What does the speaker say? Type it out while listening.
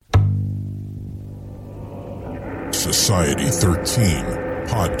Society 13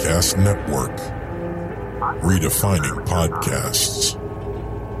 Podcast Network. Redefining podcasts.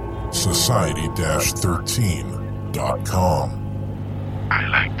 Society-13.com. I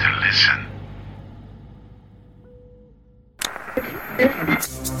like to listen.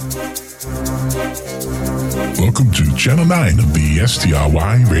 Welcome to Channel 9 of the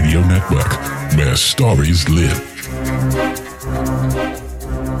S2E0 Radio Network, where stories live.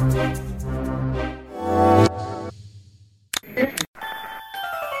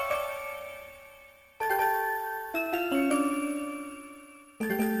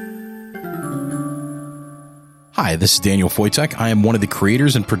 Hi, this is Daniel Foytek. I am one of the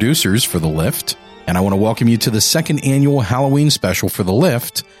creators and producers for The Lift, and I want to welcome you to the second annual Halloween special for The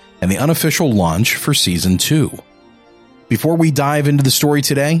Lift and the unofficial launch for Season 2. Before we dive into the story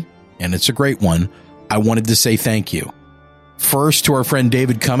today, and it's a great one, I wanted to say thank you. First, to our friend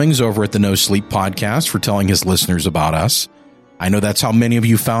David Cummings over at the No Sleep Podcast for telling his listeners about us. I know that's how many of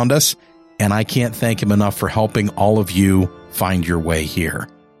you found us, and I can't thank him enough for helping all of you find your way here.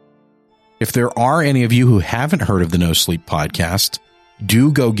 If there are any of you who haven't heard of the No Sleep Podcast,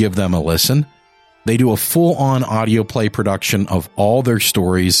 do go give them a listen. They do a full-on audio play production of all their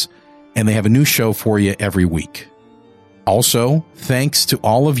stories, and they have a new show for you every week. Also, thanks to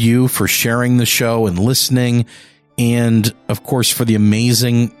all of you for sharing the show and listening, and of course for the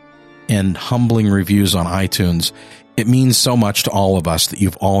amazing and humbling reviews on iTunes. It means so much to all of us that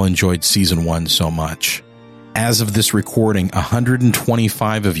you've all enjoyed Season 1 so much. As of this recording,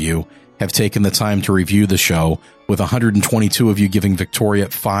 125 of you have taken the time to review the show, with 122 of you giving Victoria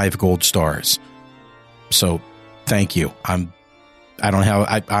 5 gold stars. So, thank you. I'm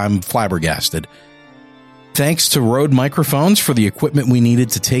flabbergasted. Thanks to Rode Microphones for the equipment we needed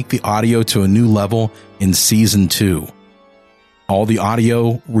to take the audio to a new level in Season 2. All the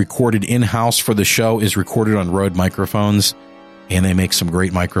audio recorded in-house for the show is recorded on Rode Microphones, and they make some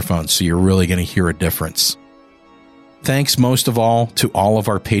great microphones, so you're really going to hear a difference. Thanks most of all to all of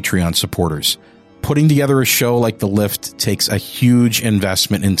our Patreon supporters. Putting together a show like The Lift takes a huge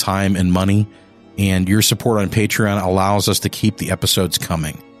investment in time and money, and your support on Patreon allows us to keep the episodes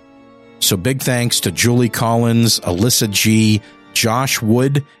coming. So big thanks to Julie Collins, Alyssa G., Josh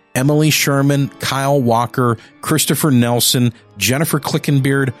Wood, Emily Sherman, Kyle Walker, Christopher Nelson, Jennifer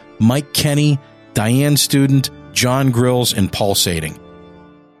Clickenbeard, Mike Kenny, Diane Student, John Grills, and Pulsating.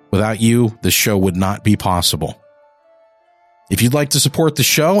 Without you, the show would not be possible. If you'd like to support the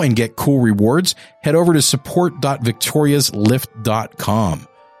show and get cool rewards, head over to support.victoriaslift.com.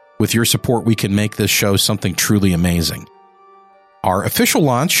 With your support, we can make this show something truly amazing. Our official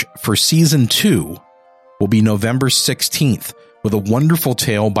launch for Season 2 will be November 16th with a wonderful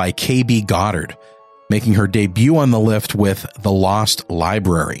tale by K.B. Goddard, making her debut on The Lift with The Lost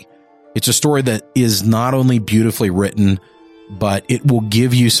Library. It's a story that is not only beautifully written, but it will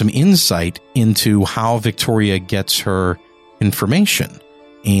give you some insight into how Victoria gets her information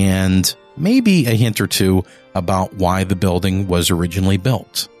and maybe a hint or two about why the building was originally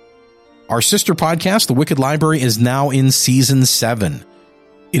built. Our sister podcast, The Wicked Library, is now in Season 7.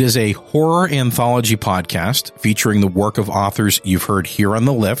 It is a horror anthology podcast featuring the work of authors you've heard here on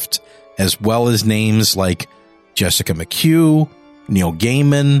The Lift, as well as names like Jessica McHugh, Neil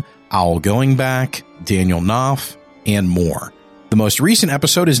Gaiman, Owl Going Back, Daniel Knopf, and more. The most recent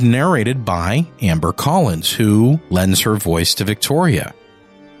episode is narrated by Amber Collins, who lends her voice to Victoria.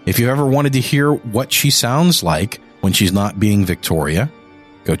 If you've ever wanted to hear what she sounds like when she's not being Victoria,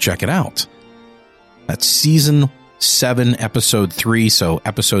 go check it out. That's Season 7, Episode 3, so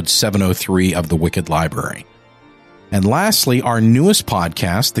Episode 703 of The Wicked Library. And lastly, our newest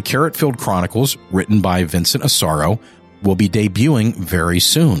podcast, The Carrotfield Chronicles, written by Vincent Asaro, will be debuting very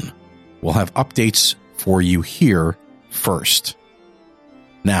soon. We'll have updates for you here first.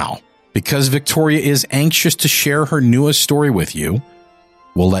 Now, because Victoria is anxious to share her newest story with you,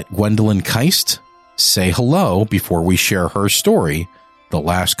 we'll let Gwendolyn Kiste say hello before we share her story, The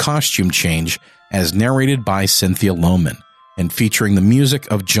Last Costume Change, as narrated by Cynthia Lohman and featuring the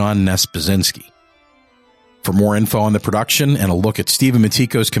music of John Nespazinski. For more info on the production and a look at Stephen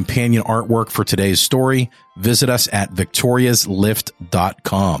Matiko's companion artwork for today's story, visit us at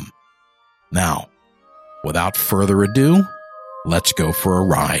victoriaslift.com. Now, without further ado, let's go for a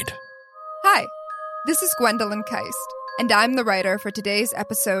ride. Hi, this is Gwendolyn Kiste, and I'm the writer for today's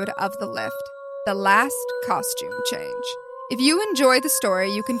episode of The Lift, The Last Costume Change. If you enjoy the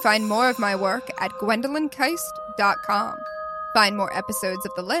story, you can find more of my work at gwendolynKiste.com. Find more episodes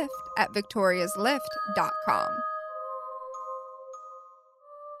of The Lift at victoriaslift.com.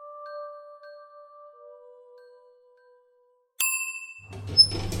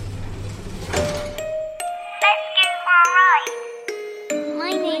 Rescue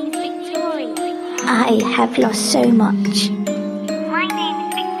I have lost so much. My name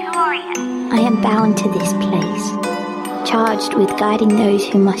is Victoria. I am bound to this place, charged with guiding those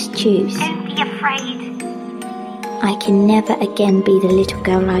who must choose. Don't be afraid. I can never again be the little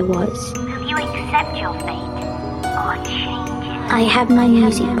girl I was. Will you accept your fate or change it? I have my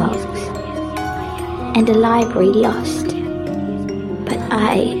music box and a library lost, but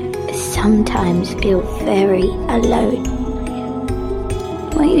I sometimes feel very alone.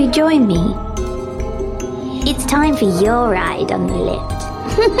 Won't you join me? It's time for your ride on the lift.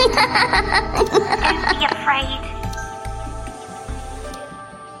 Don't be afraid.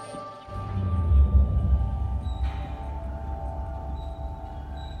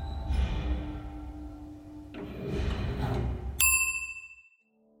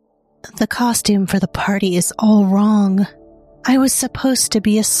 The costume for the party is all wrong. I was supposed to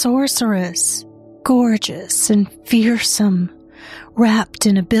be a sorceress, gorgeous and fearsome, wrapped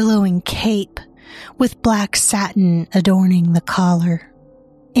in a billowing cape, with black satin adorning the collar.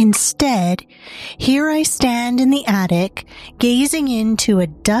 Instead, here I stand in the attic, gazing into a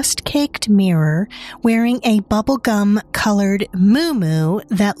dust-caked mirror, wearing a bubblegum-colored muumuu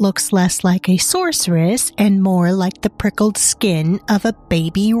that looks less like a sorceress and more like the prickled skin of a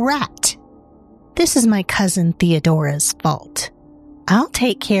baby rat. This is my cousin Theodora's fault. I'll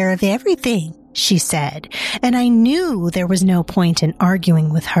take care of everything, she said, and I knew there was no point in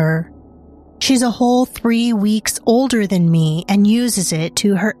arguing with her. She's a whole 3 weeks older than me and uses it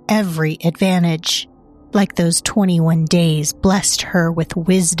to her every advantage, like those 21 days blessed her with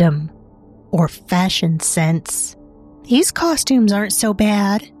wisdom or fashion sense. These costumes aren't so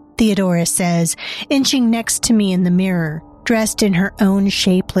bad, Theodora says, inching next to me in the mirror, dressed in her own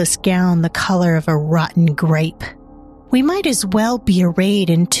shapeless gown the color of a rotten grape. We might as well be arrayed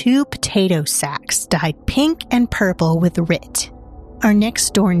in 2 potato sacks dyed pink and purple with writ. Our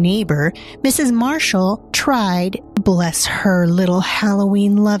next-door neighbor, Mrs. Marshall, tried, bless her little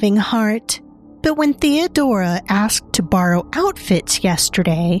Halloween-loving heart. But when Theodora asked to borrow outfits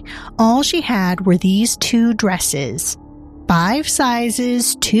yesterday, all she had were these 2 dresses, 5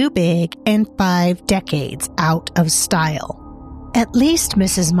 sizes too big and 5 decades out of style. At least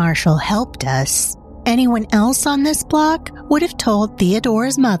Mrs. Marshall helped us. Anyone else on this block would have told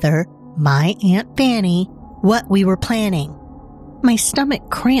Theodora's mother, my Aunt Fanny, what we were planning. My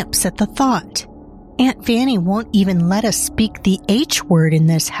stomach cramps at the thought. Aunt Fanny won't even let us speak the H word in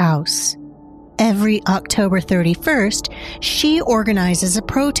this house. Every October 31st, she organizes a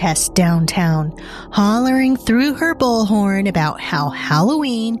protest downtown, hollering through her bullhorn about how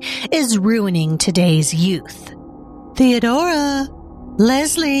Halloween is ruining today's youth. Theodora!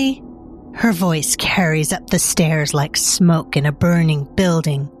 Leslie! Her voice carries up the stairs like smoke in a burning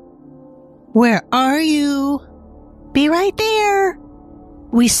building. Where are you? Be right there.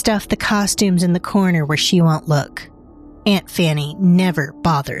 We stuff the costumes in the corner where she won't look. Aunt Fanny never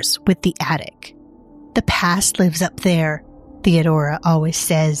bothers with the attic. The past lives up there, Theodora always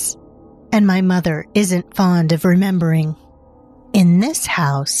says, and my mother isn't fond of remembering. In this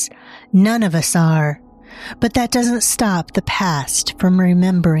house, none of us are, but that doesn't stop the past from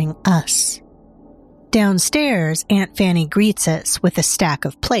remembering us. Downstairs, Aunt Fanny greets us with a stack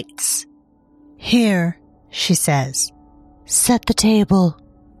of plates. Here, she says, set the table.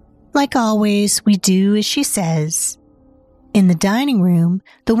 Like always, we do as she says. In the dining room,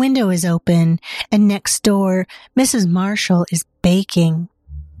 the window is open, and next door, Mrs. Marshall is baking.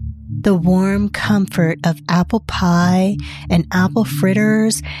 The warm comfort of apple pie and apple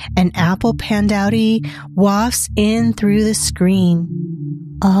fritters and apple pandowdy wafts in through the screen.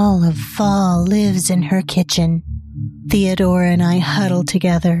 All of fall lives in her kitchen. Theodora and I huddle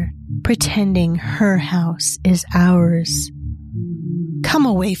together, pretending her house is ours. Come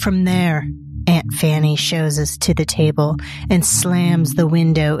away from there. Aunt Fanny shows us to the table and slams the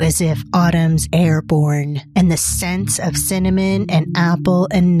window as if autumn's airborne, and the scents of cinnamon and apple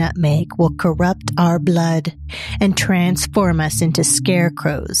and nutmeg will corrupt our blood and transform us into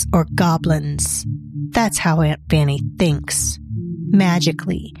scarecrows or goblins. That's how Aunt Fanny thinks.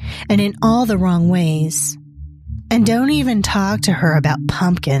 Magically, and in all the wrong ways. And don't even talk to her about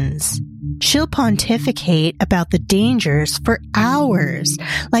pumpkins. She'll pontificate about the dangers for hours,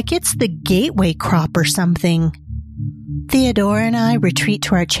 like it's the gateway crop or something. Theodora and I retreat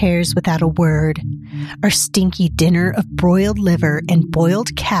to our chairs without a word. Our stinky dinner of broiled liver and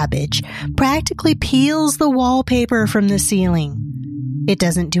boiled cabbage practically peels the wallpaper from the ceiling. It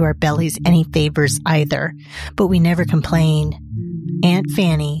doesn't do our bellies any favors either, but we never complain. Aunt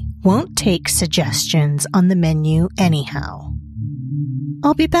Fanny won't take suggestions on the menu anyhow.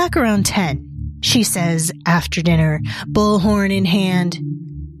 I'll be back around 10, she says after dinner, bullhorn in hand.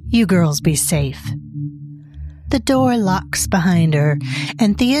 You girls be safe. The door locks behind her,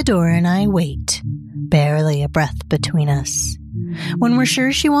 and Theodora and I wait, barely a breath between us. When we're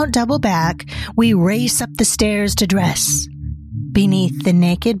sure she won't double back, we race up the stairs to dress. Beneath the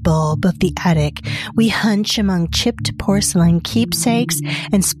naked bulb of the attic, we hunch among chipped porcelain keepsakes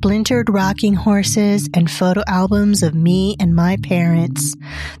and splintered rocking horses and photo albums of me and my parents,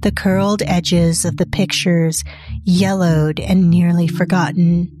 the curled edges of the pictures yellowed and nearly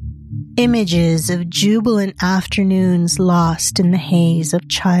forgotten. Images of jubilant afternoons lost in the haze of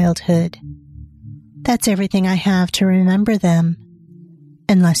childhood. That's everything I have to remember them,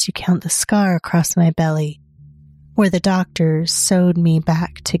 unless you count the scar across my belly, where the doctors sewed me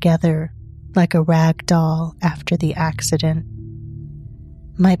back together like a rag doll after the accident.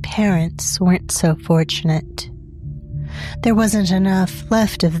 My parents weren't so fortunate. There wasn't enough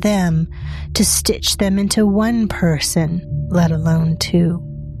left of them to stitch them into one person, let alone two.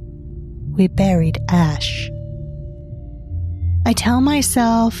 We buried Ash. I tell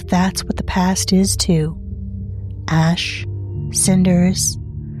myself that's what the past is too. Ash, cinders,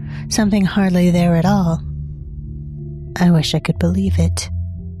 something hardly there at all. I wish I could believe it.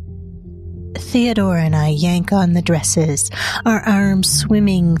 Theodora and I yank on the dresses, our arms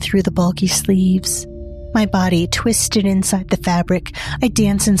swimming through the bulky sleeves. My body twisted inside the fabric, I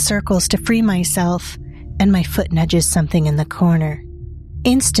dance in circles to free myself, and my foot nudges something in the corner.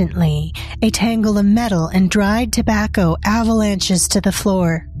 Instantly, a tangle of metal and dried tobacco avalanches to the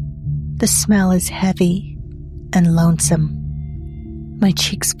floor. The smell is heavy and lonesome. My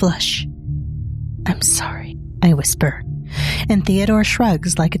cheeks blush. I'm sorry, I whisper, and Theodore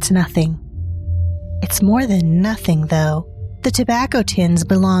shrugs like it's nothing. It's more than nothing, though. The tobacco tins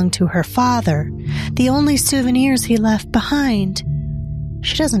belong to her father, the only souvenirs he left behind.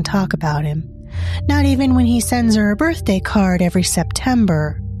 She doesn't talk about him, not even when he sends her a birthday card every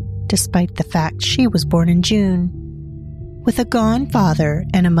September, despite the fact she was born in June. With a gone father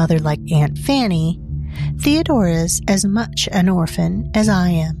and a mother like Aunt Fanny, Theodora's as much an orphan as I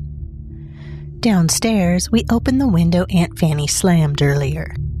am. Downstairs, we open the window Aunt Fanny slammed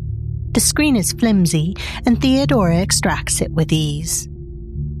earlier. The screen is flimsy, and Theodora extracts it with ease.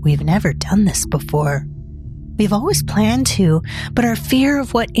 We've never done this before. We've always planned to, but our fear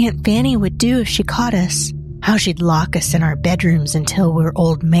of what Aunt Fanny would do if she caught us, how she'd lock us in our bedrooms until we're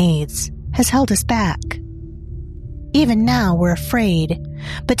old maids, has held us back. Even now, we're afraid,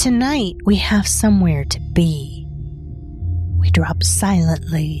 but tonight we have somewhere to be. We drop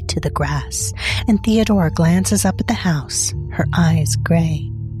silently to the grass, and Theodora glances up at the house, her eyes gray.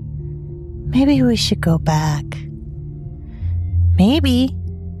 Maybe we should go back. Maybe.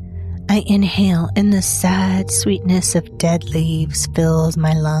 I inhale, and the sad sweetness of dead leaves fills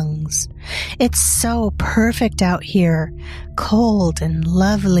my lungs. It's so perfect out here, cold and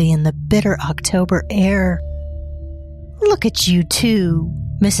lovely in the bitter October air. Look at you two.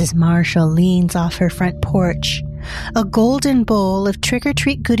 Mrs. Marshall leans off her front porch, a golden bowl of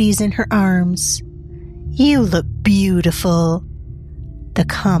trick-or-treat goodies in her arms. You look beautiful. The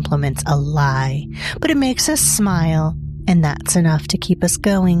compliment's a lie, but it makes us smile, and that's enough to keep us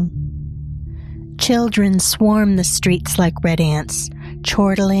going. Children swarm the streets like red ants,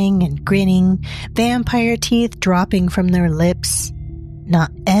 chortling and grinning, vampire teeth dropping from their lips.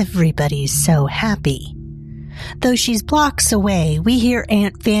 Not everybody's so happy. Though she's blocks away, we hear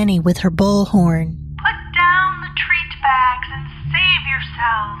Aunt Fanny with her bullhorn. Put down the treat bags and save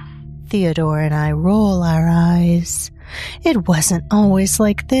yourselves. Theodora and I roll our eyes. It wasn't always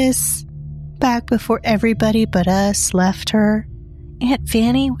like this. Back before everybody but us left her, Aunt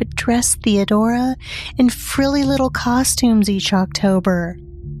Fanny would dress Theodora in frilly little costumes each October.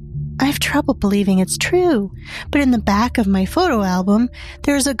 I have trouble believing it's true, but in the back of my photo album,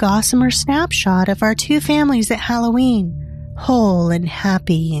 there's a gossamer snapshot of our two families at Halloween, whole and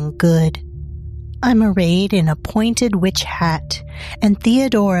happy and good. I'm arrayed in a pointed witch hat, and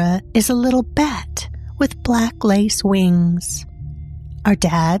Theodora is a little bat with black lace wings. Our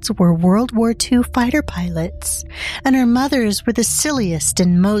dads were World War II fighter pilots, and our mothers were the silliest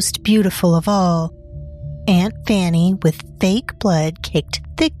and most beautiful of all. Aunt Fanny with fake blood caked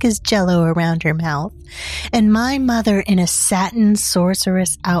thick as jello around her mouth, and my mother in a satin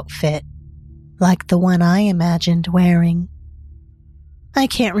sorceress outfit, like the one I imagined wearing. I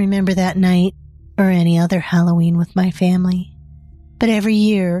can't remember that night or any other Halloween with my family. But every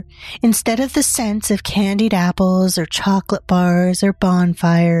year, instead of the scents of candied apples or chocolate bars or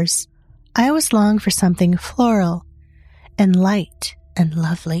bonfires, I always long for something floral and light and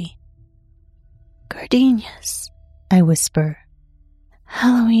lovely. Gardenias, I whisper.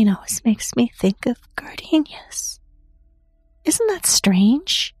 Halloween always makes me think of gardenias. Isn't that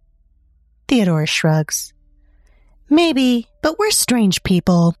strange? Theodora shrugs. Maybe, but we're strange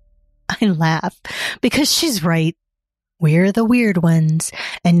people. I laugh because she's right. We're the weird ones,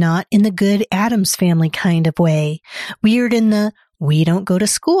 and not in the good Addams Family kind of way. Weird in the we don't go to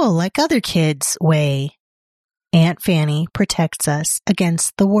school like other kids way. Aunt Fanny protects us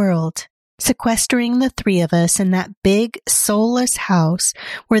against the world, sequestering the three of us in that big, soulless house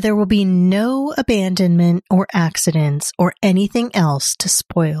where there will be no abandonment or accidents or anything else to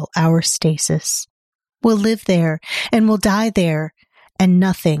spoil our stasis. We'll live there and we'll die there, and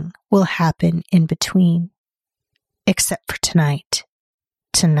nothing will happen in between. Except for tonight.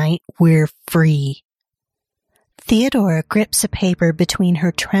 Tonight we're free. Theodora grips a paper between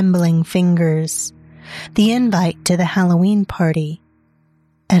her trembling fingers. The invite to the Halloween party,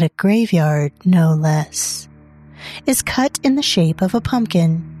 at a graveyard no less, is cut in the shape of a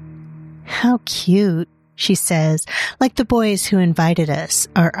pumpkin. How cute, she says, like the boys who invited us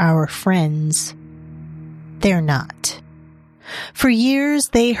are our friends. They're not. For years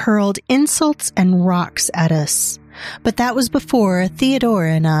they hurled insults and rocks at us, but that was before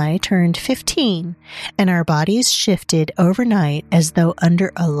Theodora and I turned 15, and our bodies shifted overnight as though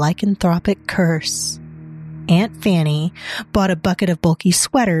under a lycanthropic curse. Aunt Fanny bought a bucket of bulky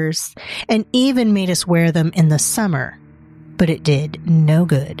sweaters and even made us wear them in the summer, but it did no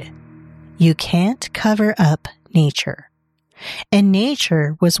good. You can't cover up nature. And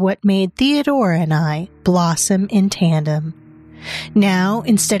nature was what made Theodora and I blossom in tandem. Now,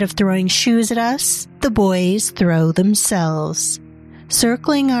 instead of throwing shoes at us, the boys throw themselves,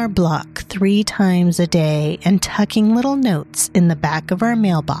 circling our block 3 times a day and tucking little notes in the back of our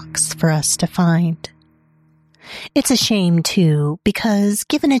mailbox for us to find. It's a shame, too, because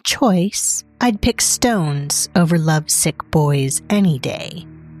given a choice, I'd pick stones over lovesick boys any day.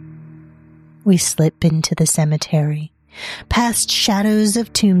 We slip into the cemetery, past shadows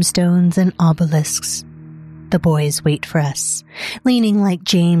of tombstones and obelisks. The boys wait for us, leaning like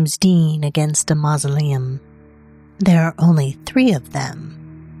James Dean against a mausoleum. There are only 3 of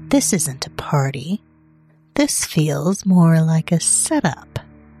them. This isn't a party. This feels more like a setup.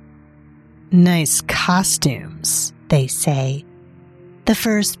 Nice costumes, they say. The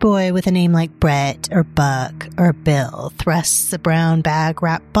first boy with a name like Brett or Buck or Bill thrusts a brown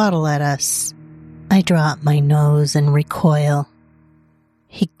bag-wrapped bottle at us. I drop my nose and recoil.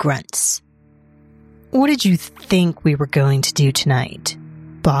 He grunts. What did you think we were going to do tonight?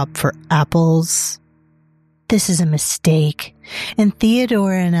 Bob for apples? This is a mistake, and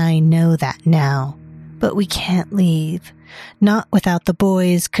Theodora and I know that now, but we can't leave, not without the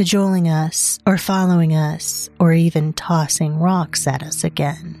boys cajoling us or following us or even tossing rocks at us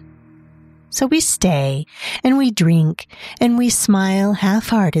again. So we stay, and we drink, and we smile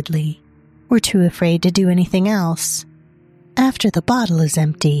half-heartedly. We're too afraid to do anything else. After the bottle is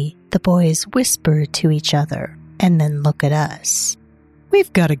empty, the boys whisper to each other and then look at us.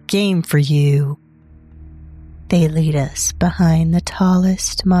 We've got a game for you. They lead us behind the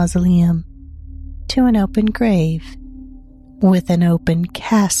tallest mausoleum to an open grave with an open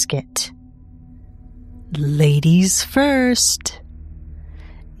casket. Ladies first.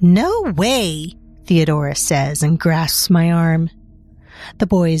 No way, Theodora says and grasps my arm. The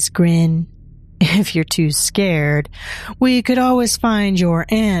boys grin. If you're too scared, we could always find your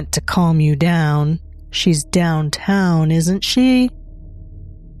aunt to calm you down. She's downtown, isn't she?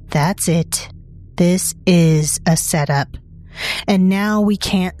 That's it. This is a setup. And now we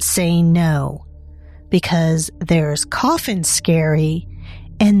can't say no, because there's Coffin Scary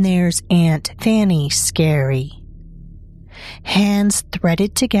and there's Aunt Fanny Scary. Hands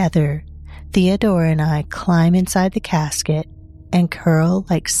threaded together, Theodora and I climb inside the casket and curl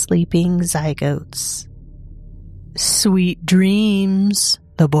like sleeping zygotes. Sweet dreams,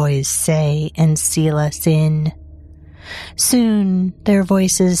 the boys say and seal us in. Soon their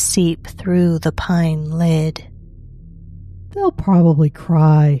voices seep through the pine lid. They'll probably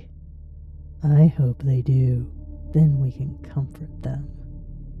cry. I hope they do. Then we can comfort them.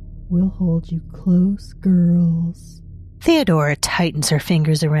 We'll hold you close, girls. Theodora tightens her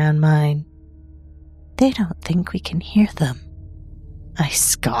fingers around mine. They don't think we can hear them. I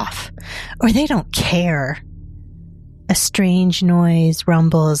scoff, or they don't care. A strange noise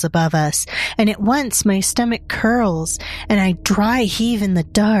rumbles above us, and at once my stomach curls, and I dry heave in the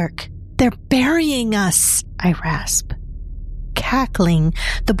dark. They're burying us, I rasp. Cackling,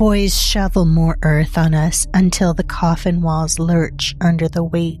 the boys shovel more earth on us until the coffin walls lurch under the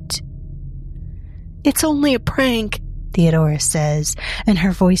weight. It's only a prank, Theodora says, and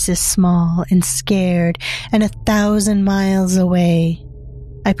her voice is small and scared and 1,000 miles away.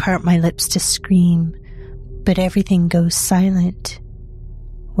 I part my lips to scream, but everything goes silent.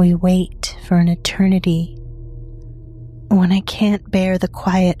 We wait for an eternity. When I can't bear the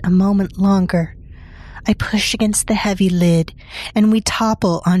quiet a moment longer, I push against the heavy lid, and we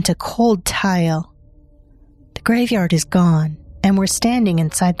topple onto cold tile. The graveyard is gone, and we're standing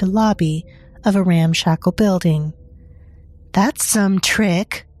inside the lobby of a ramshackle building. "That's some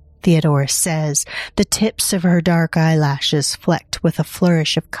trick," Theodora says, the tips of her dark eyelashes flecked with a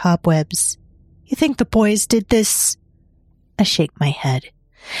flourish of cobwebs. "You think the boys did this?" I shake my head.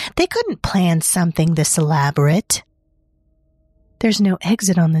 "They couldn't plan something this elaborate." There's no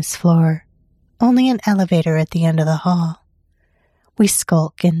exit on this floor, only an elevator at the end of the hall. We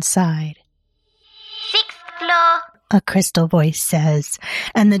skulk inside. 6th floor, a crystal voice says,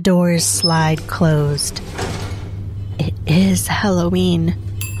 and the doors slide closed. "It is Halloween."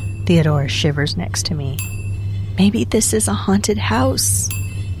 Theodora shivers next to me. "Maybe this is a haunted house."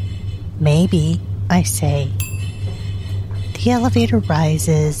 "Maybe," I say. The elevator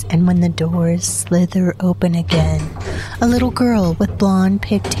rises, and when the doors slither open again, a little girl with blonde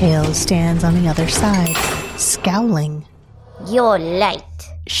pigtails stands on the other side, scowling. "You're late,"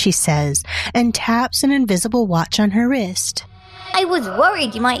 she says, and taps an invisible watch on her wrist. "I was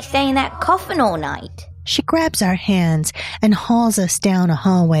worried you might stay in that coffin all night." She grabs our hands and hauls us down a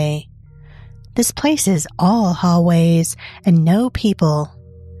hallway. This place is all hallways and no people.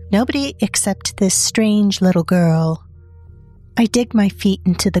 Nobody except this strange little girl. I dig my feet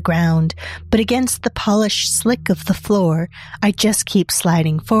into the ground, but against the polished slick of the floor, I just keep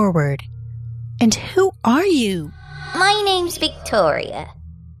sliding forward. "And who are you?" "My name's Victoria."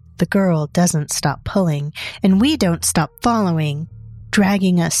 The girl doesn't stop pulling, and we don't stop following,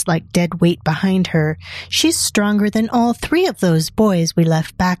 dragging us like dead weight behind her. She's stronger than all 3 of those boys we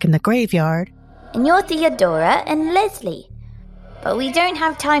left back in the graveyard. "And you're Theodora and Leslie. But we don't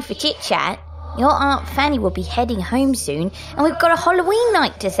have time for chit-chat. Your Aunt Fanny will be heading home soon, and we've got a Halloween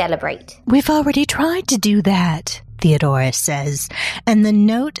night to celebrate." "We've already tried to do that," Theodora says, and the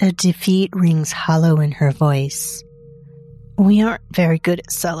note of defeat rings hollow in her voice. "We aren't very good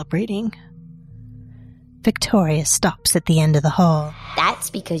at celebrating." Victoria stops at the end of the hall. "That's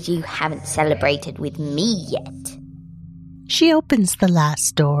because you haven't celebrated with me yet." She opens the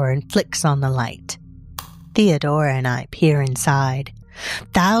last door and flicks on the light. Theodora and I peer inside.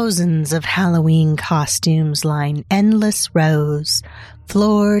 Thousands of Halloween costumes line endless rows,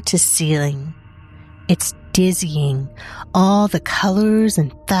 floor to ceiling. It's dizzying, all the colors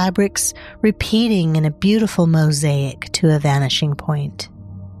and fabrics repeating in a beautiful mosaic to a vanishing point.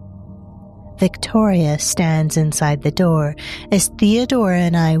 Victoria stands inside the door as Theodora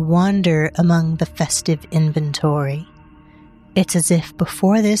and I wander among the festive inventory. It's as if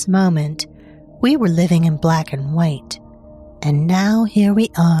before this moment we were living in black and white, and now here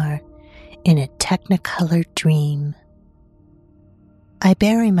we are in a technicolor dream. I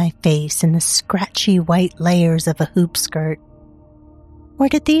bury my face in the scratchy white layers of a hoop skirt. Where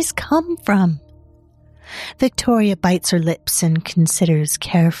did these come from? Victoria bites her lips and considers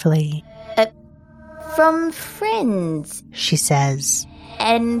carefully. From friends, she says.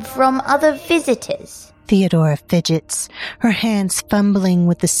 And from other visitors. Theodora fidgets, her hands fumbling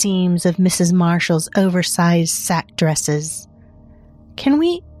with the seams of Mrs. Marshall's oversized sack dresses. Can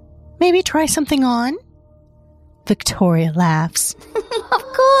we maybe try something on? Victoria laughs. Of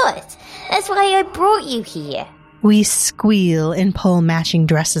course. That's why I brought you here. We squeal and pull matching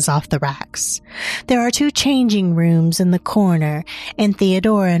dresses off the racks. There are 2 changing rooms in the corner, and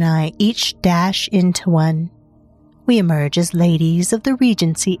Theodora and I each dash into one. We emerge as ladies of the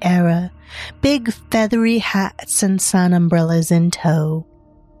Regency era, big feathery hats and sun umbrellas in tow.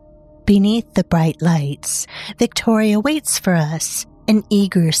 Beneath the bright lights, Victoria waits for us, an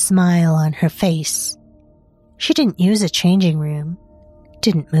eager smile on her face. She didn't use a changing room,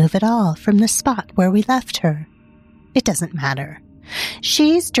 didn't move at all from the spot where we left her. It doesn't matter.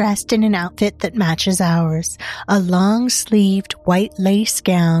 She's dressed in an outfit that matches ours, a long-sleeved white lace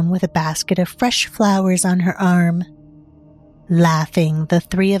gown with a basket of fresh flowers on her arm. Laughing, the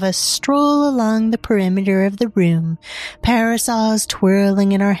 3 of us stroll along the perimeter of the room, parasols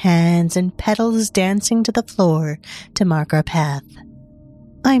twirling in our hands and petals dancing to the floor to mark our path.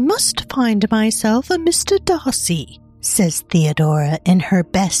 "I must find myself a Mr. Darcy," says Theodora in her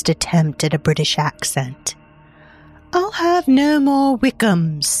best attempt at a British accent. "I'll have no more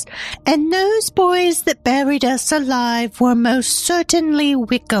Wickhams, and those boys that buried us alive were most certainly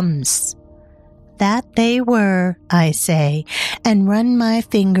Wickhams." "That they were," I say, and run my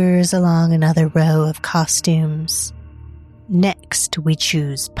fingers along another row of costumes. Next, we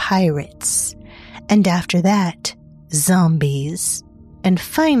choose pirates, and after that, zombies, and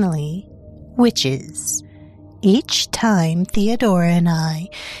finally, witches. Each time Theodora and I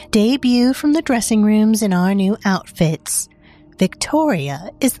debut from the dressing rooms in our new outfits, Victoria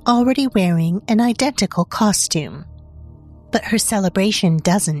is already wearing an identical costume. But her celebration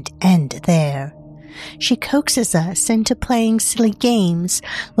doesn't end there. She coaxes us into playing silly games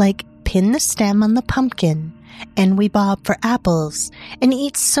like pin the stem on the pumpkin, and we bob for apples, and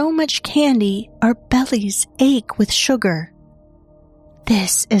eat so much candy our bellies ache with sugar.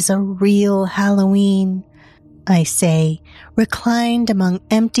 This is a real Halloween, I say, reclined among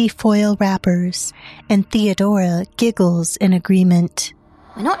empty foil wrappers, and Theodora giggles in agreement.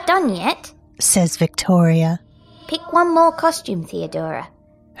 We're not done yet, says Victoria. Pick one more costume, Theodora.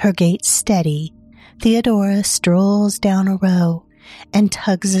 Her gait steady, Theodora strolls down a row and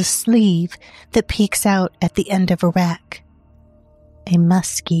tugs a sleeve that peeks out at the end of a rack. A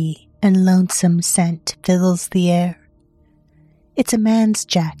musky and lonesome scent fills the air. It's a man's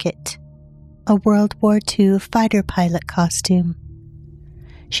jacket, a World War II fighter pilot costume.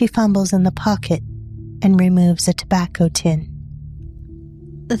 She fumbles in the pocket and removes a tobacco tin.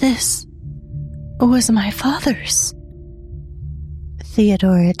 This was my father's.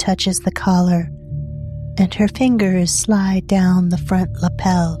 Theodora touches the collar, and her fingers slide down the front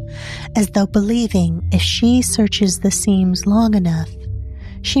lapel as though believing if she searches the seams long enough,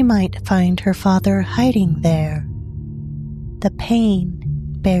 she might find her father hiding there. The pain,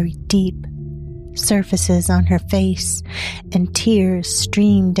 buried deep, surfaces on her face, and tears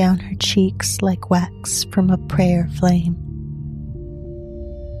stream down her cheeks like wax from a prayer flame.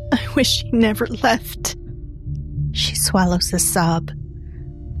 I wish he never left. She swallows a sob.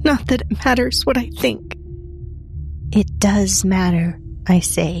 Not that it matters what I think. It does matter, I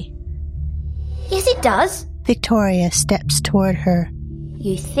say. Yes, it does. Victoria steps toward her.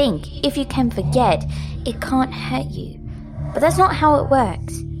 You think if you can forget, it can't hurt you. But that's not how it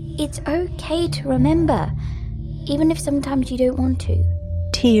works. It's okay to remember, even if sometimes you don't want to.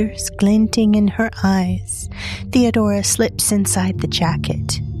 Tears glinting in her eyes, Theodora slips inside the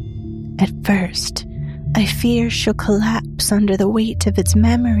jacket. At first, I fear she'll collapse under the weight of its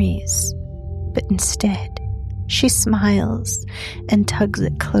memories. But instead, she smiles and tugs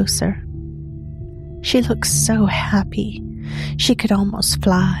it closer. She looks so happy, she could almost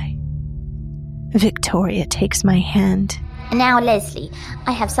fly. Victoria takes my hand. And now, Leslie,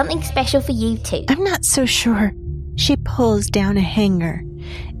 I have something special for you too. I'm not so sure. She pulls down a hanger,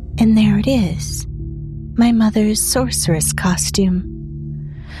 and there it is. My mother's sorceress costume.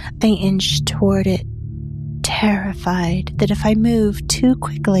 I inch toward it, terrified that if I move too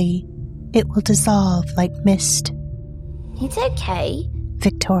quickly, it will dissolve like mist. It's okay,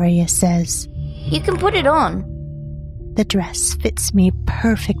 Victoria says. You can put it on. The dress fits me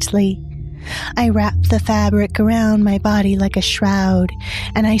perfectly. I wrap the fabric around my body like a shroud,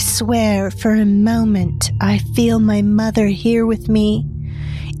 and I swear for a moment I feel my mother here with me,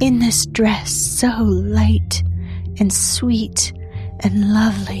 in this dress so light and sweet and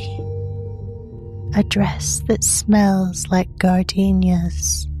lovely. A dress that smells like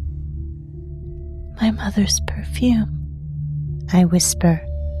gardenias. My mother's perfume, I whisper.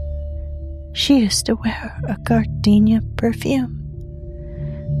 She used to wear a gardenia perfume.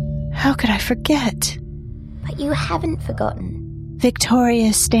 How could I forget? But you haven't forgotten.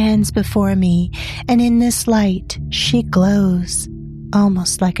 Victoria stands before me, and in this light, she glows,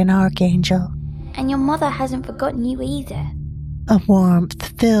 almost like an archangel. And your mother hasn't forgotten you either. A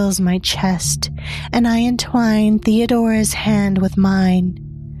warmth fills my chest, and I entwine Theodora's hand with mine.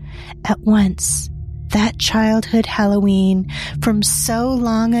 At once, that childhood Halloween from so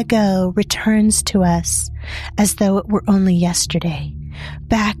long ago returns to us, as though it were only yesterday.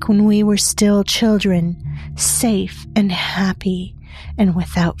 Back when we were still children, safe and happy and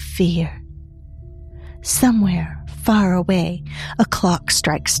without fear. Somewhere far away, a clock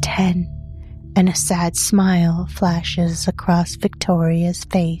strikes 10, and a sad smile flashes across Victoria's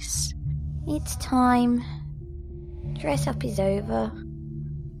face. It's time. Dress up is over.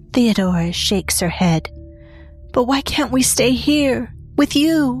 Theodora shakes her head. But why can't we stay here, with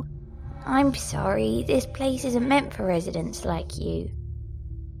you? I'm sorry, this place isn't meant for residents like you.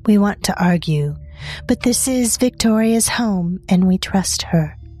 We want to argue, but this is Victoria's home, and we trust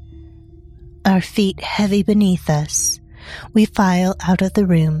her. Our feet heavy beneath us, we file out of the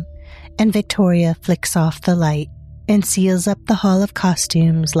room, and Victoria flicks off the light and seals up the hall of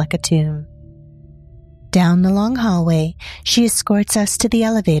costumes like a tomb. Down the long hallway, she escorts us to the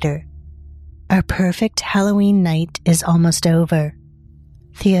elevator. Our perfect Halloween night is almost over.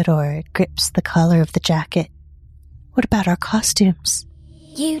 Theodora grips the collar of the jacket. What about our costumes?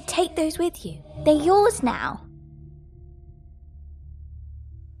 You take those with you. They're yours now.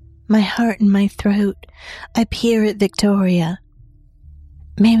 my heart in my throat, I peer at Victoria.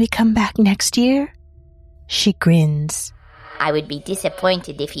 May we come back next year? She grins. I would be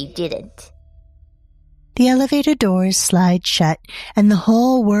disappointed if you didn't. The elevator doors slide shut and the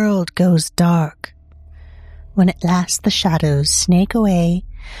whole world goes dark. When at last the shadows snake away,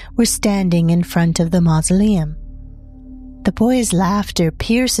 we're standing in front of the mausoleum. The boys' laughter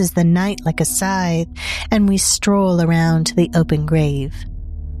pierces the night like a scythe, and we stroll around to the open grave.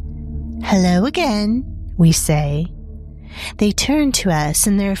 Hello again, we say. They turn to us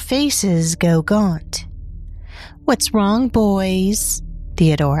and their faces go gaunt. What's wrong, boys?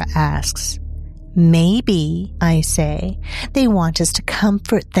 Theodora asks. Maybe, I say, they want us to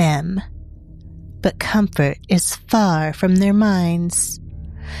comfort them. But comfort is far from their minds.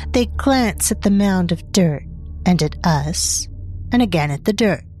 They glance at the mound of dirt and at us, and again at the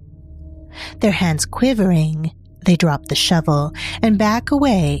dirt. Their hands quivering, they drop the shovel and back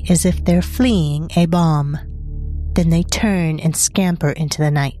away as if they're fleeing a bomb. Then they turn and scamper into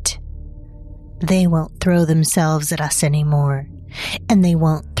the night. They won't throw themselves at us anymore, and they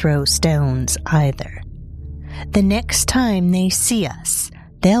won't throw stones either. The next time they see us,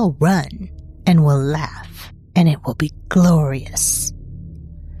 they'll run and we'll laugh, and it will be glorious.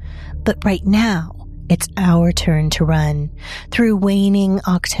 But right now, it's our turn to run through waning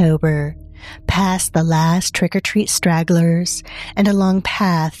October, past the last trick-or-treat stragglers, and along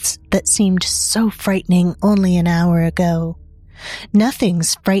paths that seemed so frightening only an hour ago.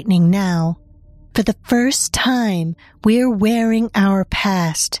 Nothing's frightening now. For the first time, we're wearing our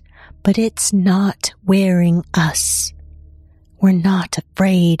past, but it's not wearing us. We're not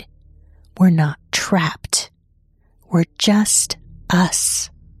afraid. We're not trapped. We're just us.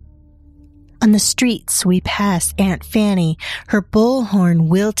 On the streets, we pass Aunt Fanny, her bullhorn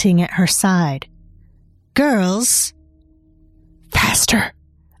wilting at her side. Girls! Faster!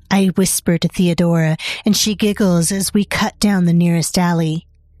 I whisper to Theodora, and she giggles as we cut down the nearest alley.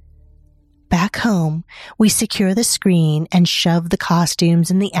 Back home, we secure the screen and shove the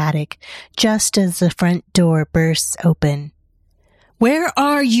costumes in the attic just as the front door bursts open. Where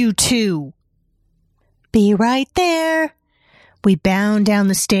are you two? Be right there. We bound down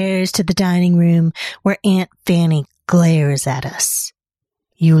the stairs to the dining room where Aunt Fanny glares at us.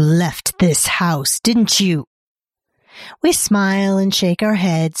 You left this house, didn't you? We smile and shake our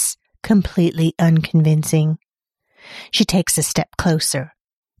heads, completely unconvincing. She takes a step closer.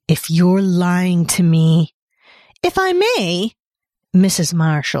 If you're lying to me, if I may, Mrs.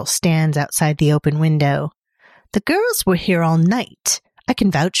 Marshall stands outside the open window. The girls were here all night. I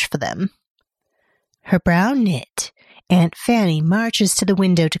can vouch for them. Her brow knit. Aunt Fanny marches to the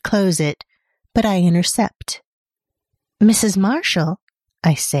window to close it, but I intercept. Mrs. Marshall,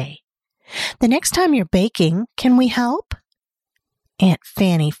 I say, the next time you're baking, can we help? Aunt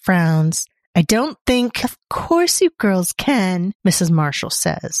Fanny frowns. I don't think. Of course you girls can, Mrs. Marshall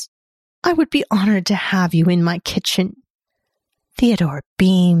says. I would be honored to have you in my kitchen. Theodore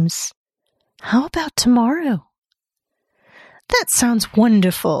beams. How about tomorrow? That sounds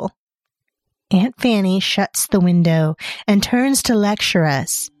wonderful. Aunt Fanny shuts the window and turns to lecture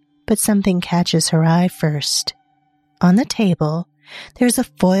us, but something catches her eye first. On the table, there's a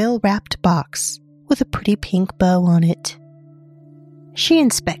foil-wrapped box with a pretty pink bow on it. She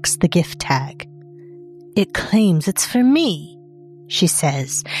inspects the gift tag. It claims it's for me, she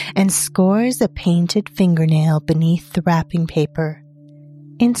says, and scores a painted fingernail beneath the wrapping paper.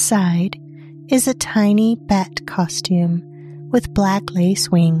 Inside is a tiny bat costume with black lace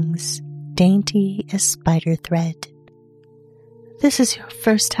wings, dainty as spider thread. This is your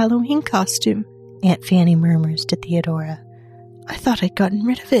first Halloween costume, Aunt Fanny murmurs to Theodora. I thought I'd gotten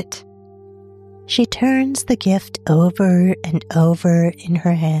rid of it. She turns the gift over and over in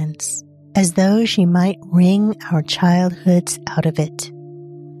her hands, as though she might wring our childhoods out of it.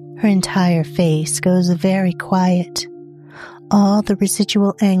 Her entire face goes very quiet, all the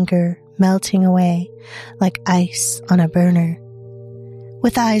residual anger melting away like ice on a burner.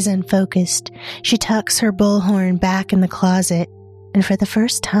 With eyes unfocused, she tucks her bullhorn back in the closet, and for the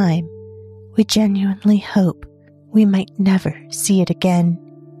first time, we genuinely hope we might never see it again.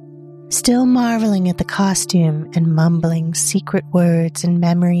 Still marveling at the costume and mumbling secret words and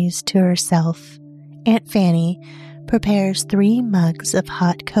memories to herself, Aunt Fanny prepares 3 mugs of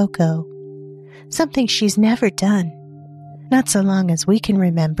hot cocoa, something she's never done, not so long as we can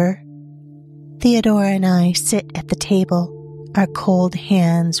remember. Theodora and I sit at the table, our cold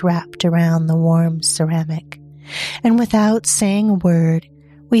hands wrapped around the warm ceramic, and without saying a word,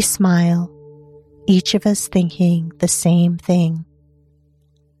 we smile, each of us thinking the same thing.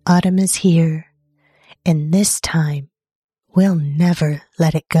 Autumn is here, and this time We'll never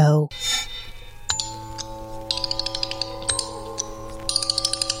let it go.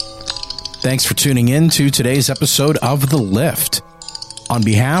 Thanks for tuning in to today's episode of The Lift. On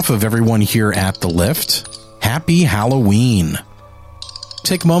behalf of everyone here at The Lift, happy Halloween.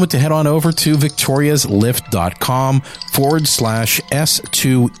 Take a moment to head on over to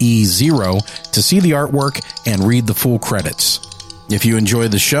victoriaslift.com/S2E0 to see the artwork and read the full credits. If you enjoy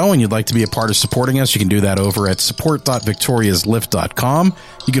the show and you'd like to be a part of supporting us, you can do that over at support.victoriaslift.com.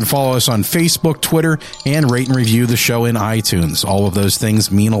 You can follow us on Facebook, Twitter, and rate and review the show in iTunes. All of those things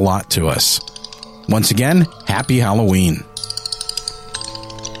mean a lot to us. Once again, happy Halloween.